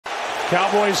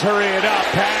Cowboys hurry it up.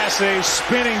 Pass, a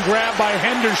spinning grab by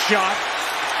Hendershot.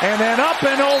 And then up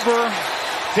and over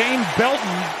Dane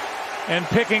Belton and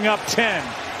picking up 10.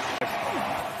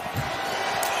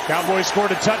 Cowboys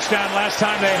scored a touchdown last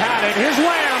time they had it. Here's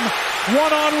Lamb,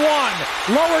 one-on-one.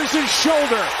 Lowers his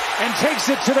shoulder and takes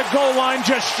it to the goal line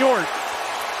just short.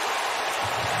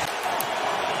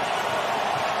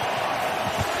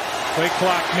 Play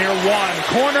clock near 1.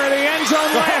 Corner of the end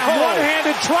zone, Lamb.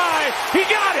 One-handed try. He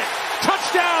got it.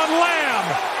 Touchdown, Lamb.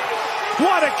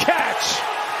 What a catch.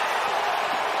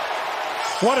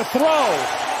 What a throw.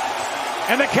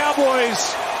 And the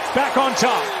Cowboys back on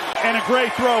top. And a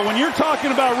great throw. When you're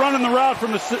talking about running the route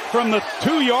from the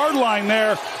 2-yard line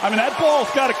there, I mean, that ball's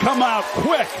got to come out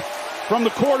quick from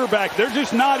the quarterback. They're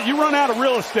just not, you run out of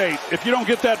real estate if you don't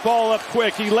get that ball up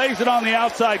quick. He lays it on the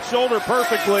outside shoulder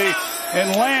perfectly,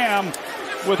 and Lamb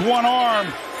with one arm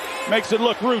makes it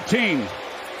look routine.